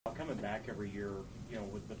coming back every year, you know,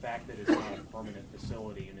 with the fact that it's not a permanent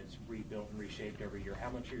facility and it's rebuilt and reshaped every year, how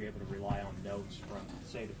much are you able to rely on notes from,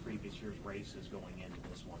 say, the previous year's races going into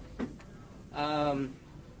this one?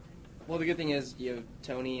 Well, the good thing is, you know,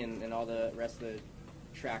 Tony and all the rest of the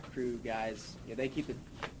track crew guys, you know, they keep the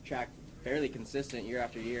track fairly consistent year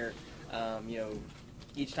after year. You know,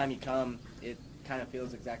 each time you come, it kind of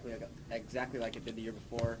feels exactly like it did the year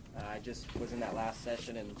before. I just was in that last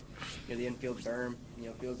session, and you know, the infield berm, you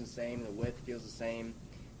know, feels the same. The width feels the same.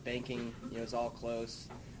 Banking, you know, is all close.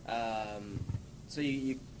 So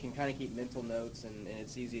you can kind of keep mental notes, and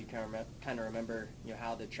it's easy to kind of remember, you know,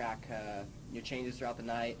 how the track changes throughout the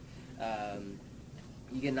night.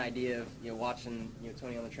 You get an idea of, you know, watching, you know,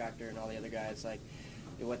 Tony on the tractor and all the other guys, like,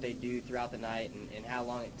 you know, what they do throughout the night and how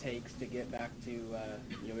long it takes to get back to, you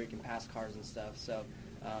know, where you can pass cars and stuff. So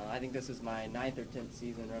I think this is my 9th or 10th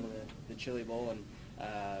season running the Chili Bowl, and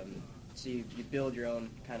so you build your own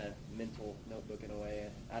kind of mental notebook in a way.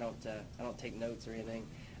 I don't take notes or anything,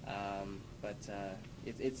 but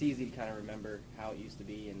it's easy to kind of remember how it used to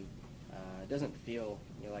be, and it doesn't feel,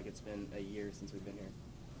 you know, like it's been a year since we've been here.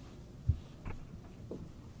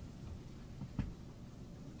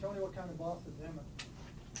 Tony, what kind of boss is Emmett?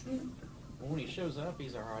 Well, when he shows up,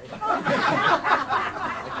 he's all right.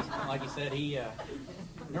 like he said, he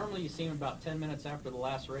normally you see him about 10 minutes after the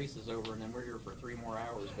last race is over, and then we're here for 3 more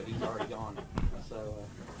hours, but he's already gone. So,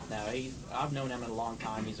 no, I've known Emmett a long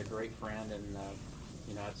time. He's a great friend, and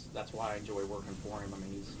you know, that's why I enjoy working for him. I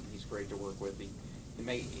mean, he's great to work with.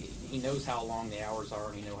 He knows how long the hours are,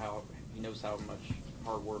 and he knows how much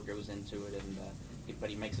hard work goes into it, and but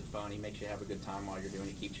he makes it fun. He makes you have a good time while you're doing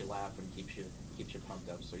it. He keeps you laughing, keeps you pumped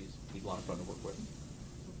up. So he's a lot of fun to work with.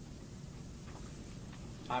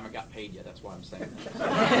 I haven't got paid yet. That's why I'm saying that.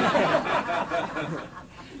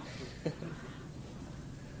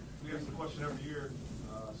 We ask the question every year,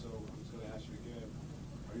 so I'm just going to ask you again.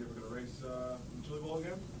 Are you ever going to race in the Chili Bowl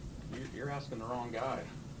again? You're asking the wrong guy.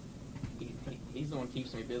 He's the one who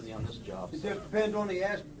keeps me busy on this job. It just depends on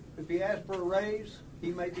if he asks for a raise,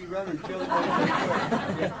 he may be running Chili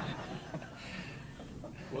Bowl.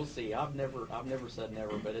 We'll see. I've never said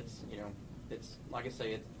never, but it's like I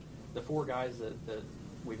say, it's the 4 guys that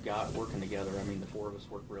we've got working together. I mean, the 4 of us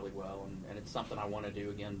work really well, and it's something I want to do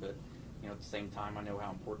again. But you know, at the same time, I know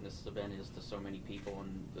how important this event is to so many people,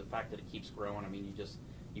 and the fact that it keeps growing. I mean,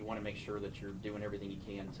 you want to make sure that you're doing everything you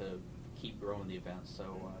can to keep growing the event.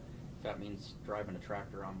 So if that means driving a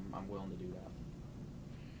tractor, I'm willing to do that.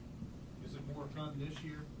 Is it more fun this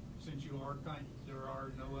year since there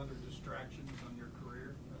are no other distractions on your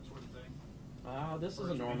career, that sort of thing? This is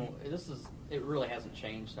a normal. It really hasn't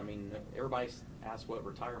changed. I mean, everybody asks what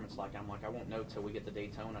retirement's like. I'm like, I won't know till we get to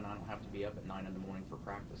Daytona, and I don't have to be up at 9 in the morning for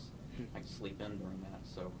practice. I can sleep in during that.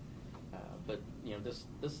 So, but you know, this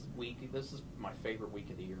week, this is my favorite week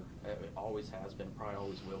of the year. It always has been, probably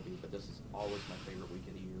always will be. But this is always my favorite week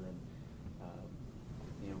of the year, and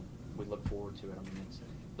you know, we look forward to it. I mean, it's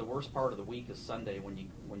the worst part of the week is Sunday when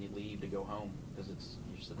you leave to go home, because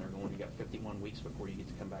you're sitting there going, you got 51 weeks before you get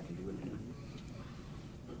to come back and do it again.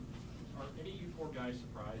 Are any of you 4 guys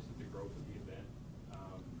surprised at the growth of the event?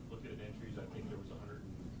 Looking at entries, I think there was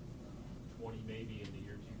 120 maybe in the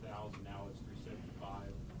year 2000. Now it's 375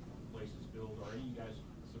 places filled. Are any of you guys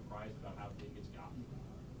surprised about how big it's gotten,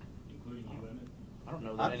 including you, Emmett? I don't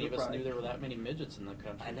know that any of us knew there were that many midgets in the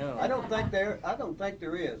country. I know. I don't think there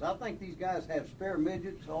is. I think these guys have spare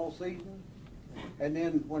midgets all season, and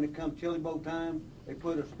then when it comes Chili Bowl time, they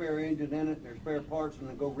put a spare engine in it, their spare parts, and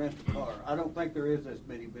then go rent a car. I don't think there is as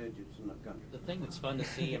many midgets in the country. The thing that's fun to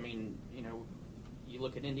see, I mean, you know, you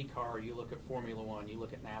look at IndyCar, you look at Formula One, you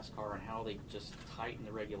look at NASCAR, and how they just tighten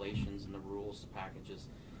the regulations and the rules packages.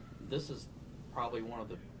 This is probably one of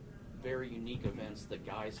the very unique events that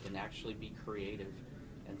guys can actually be creative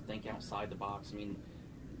and think outside the box. I mean,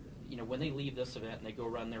 you know, when they leave this event and they go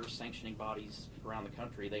run their sanctioning bodies around the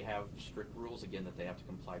country, they have strict rules again that they have to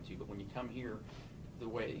comply to. But when you come here, the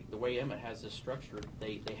way Emmett has this structure,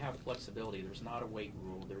 they have flexibility. There's not a weight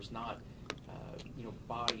rule. There's not you know,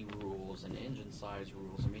 body rules and engine size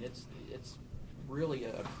rules. I mean, it's really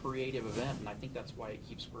a creative event, and I think that's why it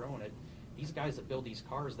keeps growing. These guys that build these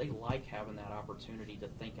cars, they like having that opportunity to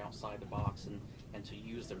think outside the box and to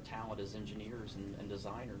use their talent as engineers and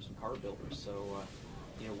designers and car builders. So,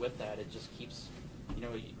 you know, with that, it just keeps, you know,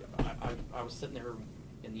 I was sitting there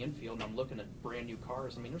in the infield and I'm looking at brand new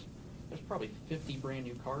cars. I mean, there's probably 50 brand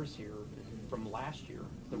new cars here from last year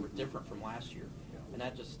that were different from last year. And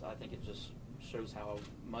that just, I think it just shows how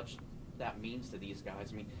much that means to these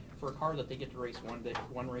guys. I mean, for a car that they get to race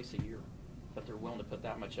one race a year, but they're willing to put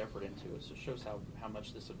that much effort into it. So it shows how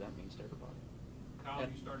much this event means to everybody. Kyle, you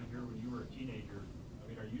started here when you were a teenager. I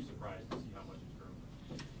mean, are you surprised to see how much it's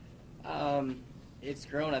grown? It's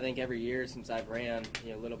grown, I think, every year since I've ran,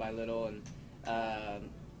 little by little, and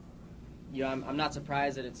I'm not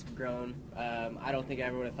surprised that it's grown. I don't think I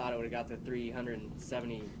ever would have thought it would have got to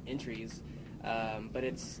 370 entries, but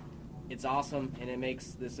it's awesome, and it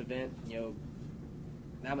makes this event,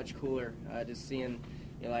 that much cooler. Just seeing,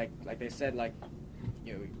 like they said,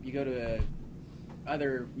 you go to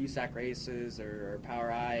other USAC races or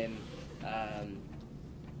Power I, and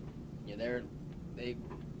they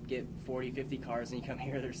get 40, 50 cars, and you come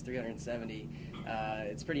here, there's 370.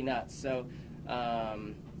 It's pretty nuts. So,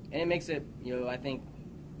 and it makes it, I think,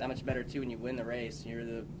 that much better too when you win the race. You're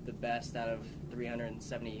the best out of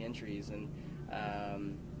 370 entries, and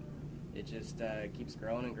it just keeps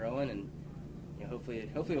growing and growing, and hopefully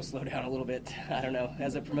it'll slow down a little bit. I don't know.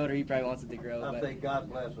 As a promoter, he probably wants it to grow. I think God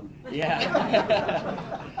bless him.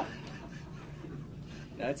 Yeah.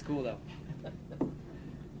 That's cool though.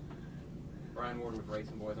 Brian Ward with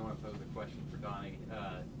Racing Boys. I want to pose a question for Donnie.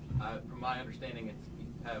 From my understanding, you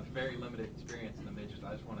have very limited experience in the midgets.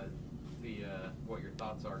 I just want to see what your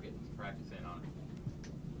thoughts are getting some practice in on it.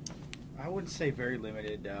 I wouldn't say very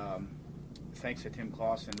limited. Thanks to Tim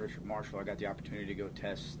Kloss and Richard Marshall, I got the opportunity to go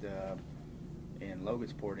test in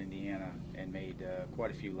Logansport, Indiana, and made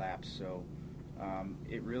quite a few laps. So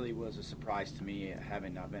it really was a surprise to me,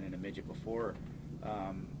 having not been in a midget before.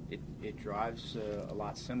 It drives a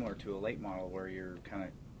lot similar to a late model where you're kind of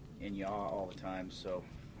in yaw all the time. So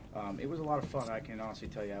it was a lot of fun. I can honestly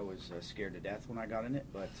tell you I was scared to death when I got in it,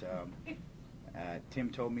 but Tim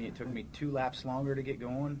told me it took me 2 laps longer to get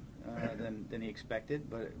going than he expected,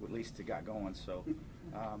 but at least it got going. So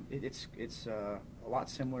it's a lot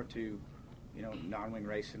similar to non-wing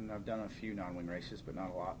racing. I've done a few non-wing races, but not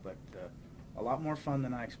a lot. But a lot more fun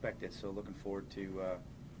than I expected. So looking forward to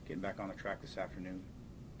getting back on the track this afternoon.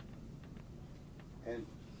 And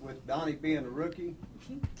with Donnie being a rookie,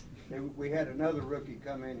 we had another rookie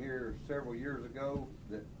come in here several years ago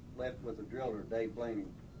that left with a driller, Dave Blaney.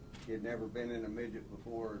 He had never been in a midget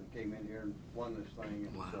before and came in here and won this thing.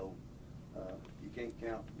 And so you can't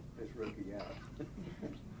count this rookie out.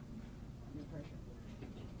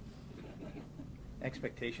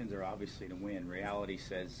 Expectations are obviously to win. Reality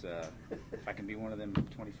says if I can be one of them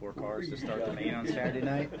 24 cars to start the main on Saturday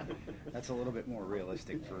night, that's a little bit more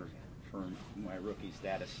realistic for my rookie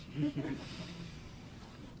status.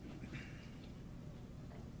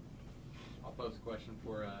 I'll pose a question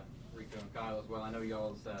for Rico and Kyle as well. I know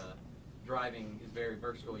y'all's driving is very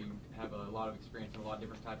versatile. You have a lot of experience in a lot of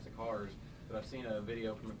different types of cars. But I've seen a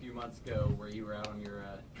video from a few months ago where you were out on your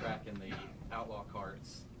track in the outlaw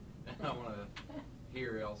carts. And I want to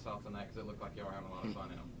hear y'all's thoughts on that because it looked like y'all were having a lot of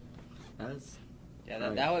fun in them. That was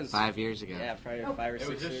that was 5 years ago. Yeah, probably 5 or 6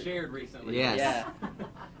 It was years. just shared recently. Yes. Yeah.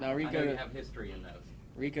 No, Rico. I know you have history in those.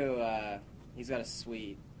 Rico, he's got a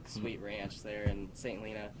sweet ranch there in St.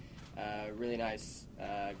 Lena. Really nice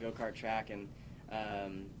go-kart track, and I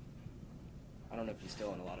don't know if he's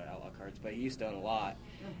still in a lot of outlaw carts, but he used to own a lot.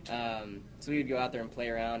 So we would go out there and play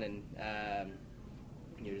around and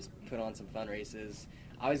just put on some fun races.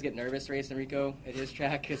 I always get nervous racing Rico at his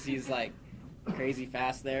track because he's like crazy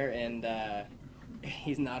fast there, and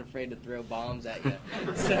he's not afraid to throw bombs at you.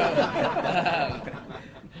 So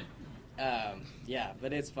yeah,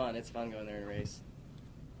 but it's fun. It's fun going there and race.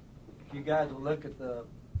 If you guys will look at the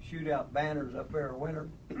shootout banners up there, winter,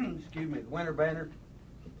 excuse me, the winter banner,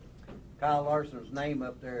 Kyle Larson's name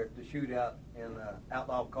up there at the shootout in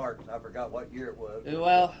Outlaw Carts. I forgot what year it was.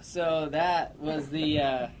 Well, so that was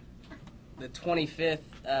the 25th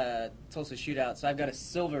Tulsa shootout. So I've got a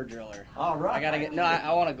silver driller. All right. I gotta get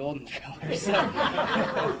I want a golden driller. So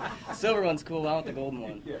silver one's cool. I want the golden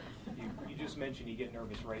one. Yeah. You just mentioned you get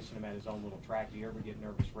nervous racing him at his own little track. Do you ever get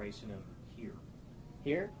nervous racing him here?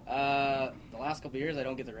 Here, the last couple of years I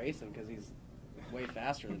don't get to race him because he's way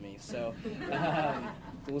faster than me. So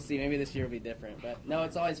we'll see. Maybe this year will be different. But no,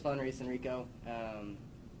 it's always fun racing Rico.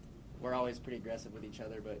 We're always pretty aggressive with each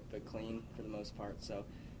other, but clean for the most part. So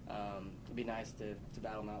it'd be nice to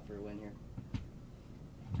battle him out for a win here.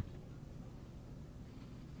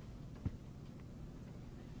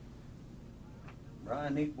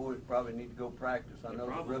 Brian, these boys probably need to go practice. I know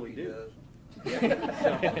the rookie does.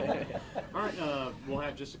 All right, we'll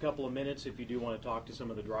have just a couple of minutes if you do want to talk to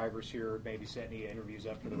some of the drivers here, maybe set any interviews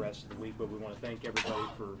up for the rest of the week, but we want to thank everybody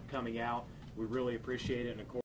for coming out. We really appreciate it, and of course,